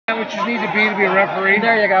what you need to be a referee?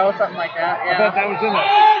 There you go, something like that. Yeah. I thought that was in it.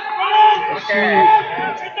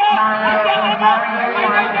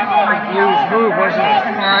 Blues move, wasn't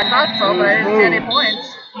it? I thought so, but I didn't see any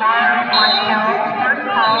points.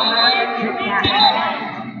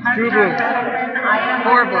 Two blue.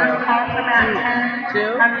 4 blue. 2.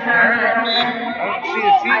 All right. I don't see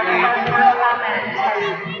a feet lead.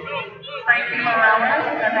 Frankie Morales,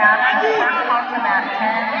 Nevada, first call to mat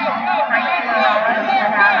 10. Frankie Morales,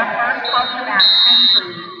 Nevada, first call to mat 10,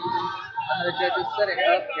 please. The judges sitting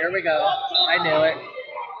up. Here we go. I knew it.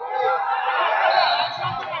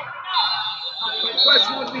 The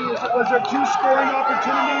question would be, was there 2 scoring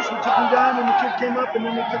opportunities? We took him down and the kid came up and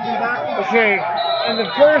then we took him back? Okay, and the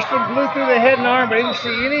first one blew through the head and arm, but I didn't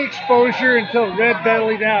see any exposure until red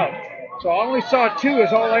bellied out. So I only saw 2,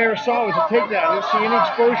 is all I ever saw was a takedown. I didn't see any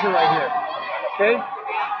exposure right here. Okay?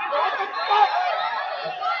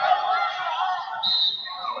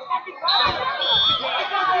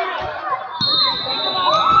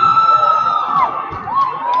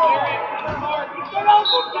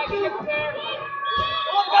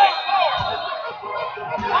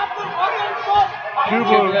 Two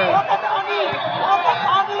blue. I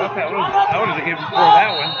would have given before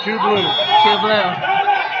that one. 2 blue. 2 blue.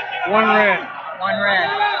 1 red. 1 red.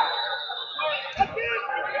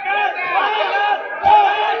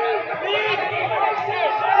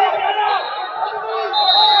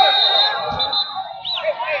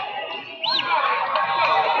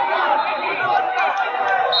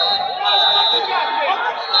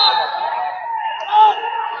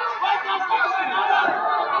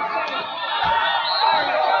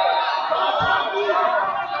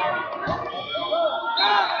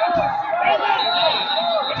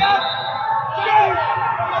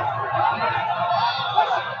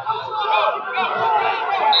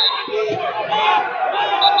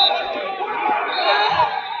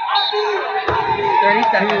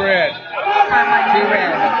 Two red. 2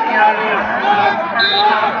 red.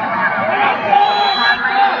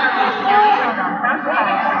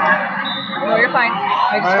 No, you're fine.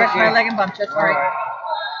 I just stretched my leg and bumped. That's all right.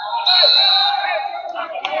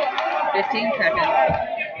 15 seconds.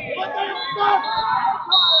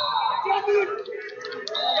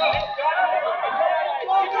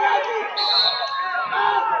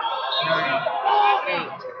 9, 8,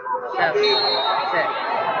 7, 6,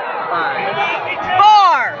 5,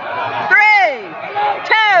 4, 3,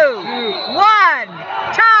 2, 1.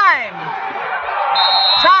 Time.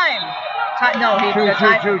 No,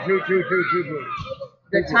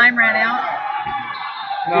 the time ran out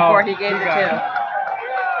before he gave the 2.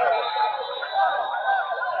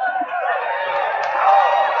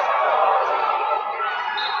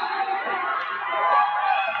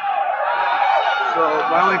 So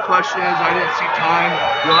my only question is, I didn't see time.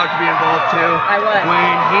 You'll have to be involved too. I was.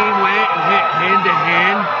 When he went and hit hand to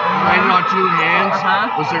hand, landed on 2 hands,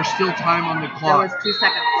 was there still time on the There clock? was 2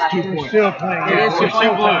 seconds left. 2 points. Still playing. It is 2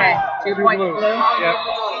 points. blue. Okay, 2 points blue. Yep.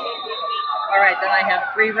 All right, then I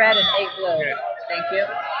have 3 red and 8 blue. Okay. Thank you.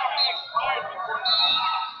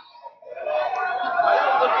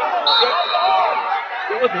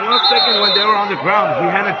 It was 1 second when they were on the ground.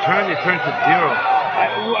 We had a turn, it turned to 0.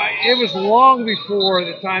 It was long before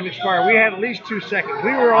the time expired. We had at least 2 seconds.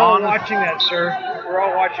 We were all watching that, sir. We're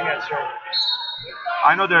all watching that, sir.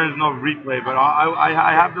 I know there is no replay, but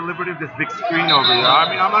I have the liberty of this big screen over here. I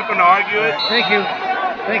mean, I'm not going to argue it. Thank you.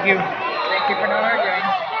 Thank you. Thank you for not arguing.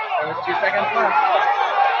 There was 2 seconds left.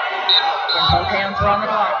 When both hands were on the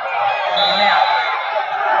clock. Now.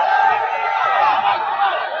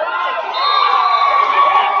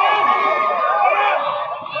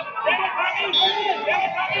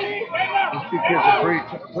 These 2 kids are pretty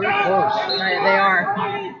close. They are.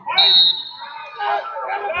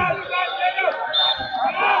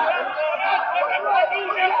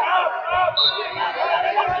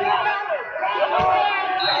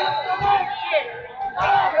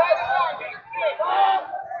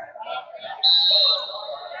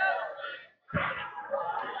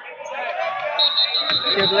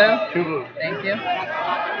 Two blue? 2 blue. Thank you.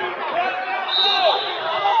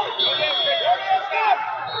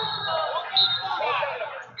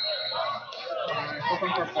 Open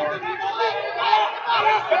for 4.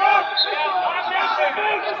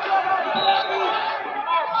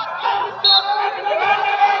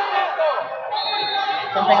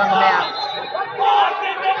 Something on the map.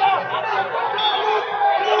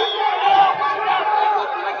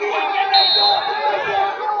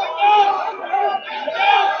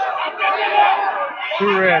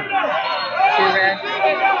 Two red. 2 red.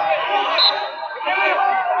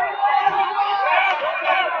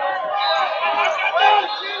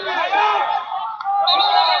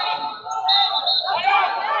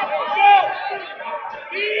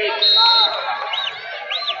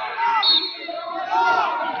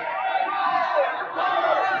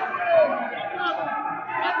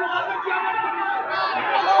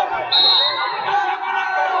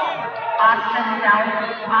 Austin Dalton,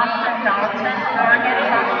 Oregon,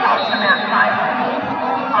 first call to mat 5, please.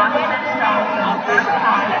 Austin Dalton, first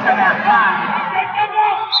call to mat 5.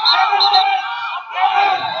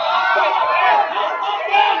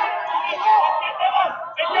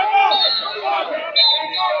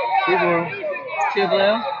 Two blue. Two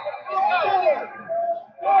blue.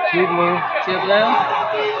 Two blue. Two blue.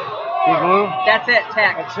 Two blue. That's it,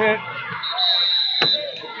 Tech. That's it.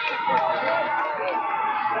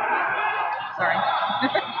 Sorry.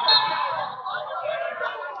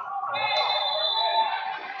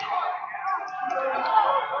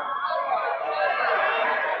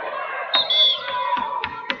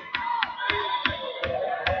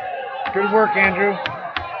 Good work, Andrew.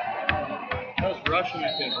 That was Russian,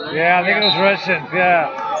 I think, right? Yeah, I think it was Russian. Yeah.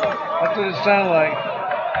 That's what it sounded like.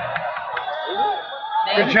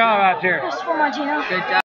 Good job out there. Good job.